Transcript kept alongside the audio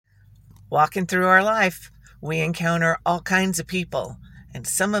Walking through our life, we encounter all kinds of people, and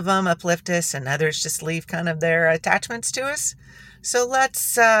some of them uplift us, and others just leave kind of their attachments to us. So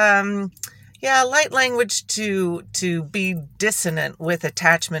let's, light language to be dissonant with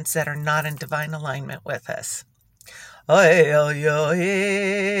attachments that are not in divine alignment with us. Oi oi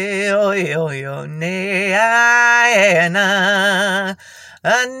oi oi oi oi ne na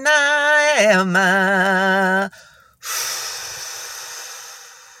anayama.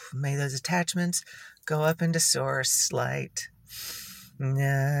 May those attachments go up into source light. Na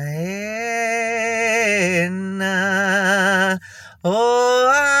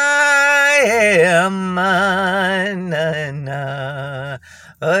oh I am na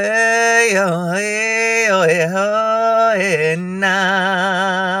oi oi oi oi na.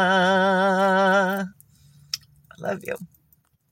 I love you.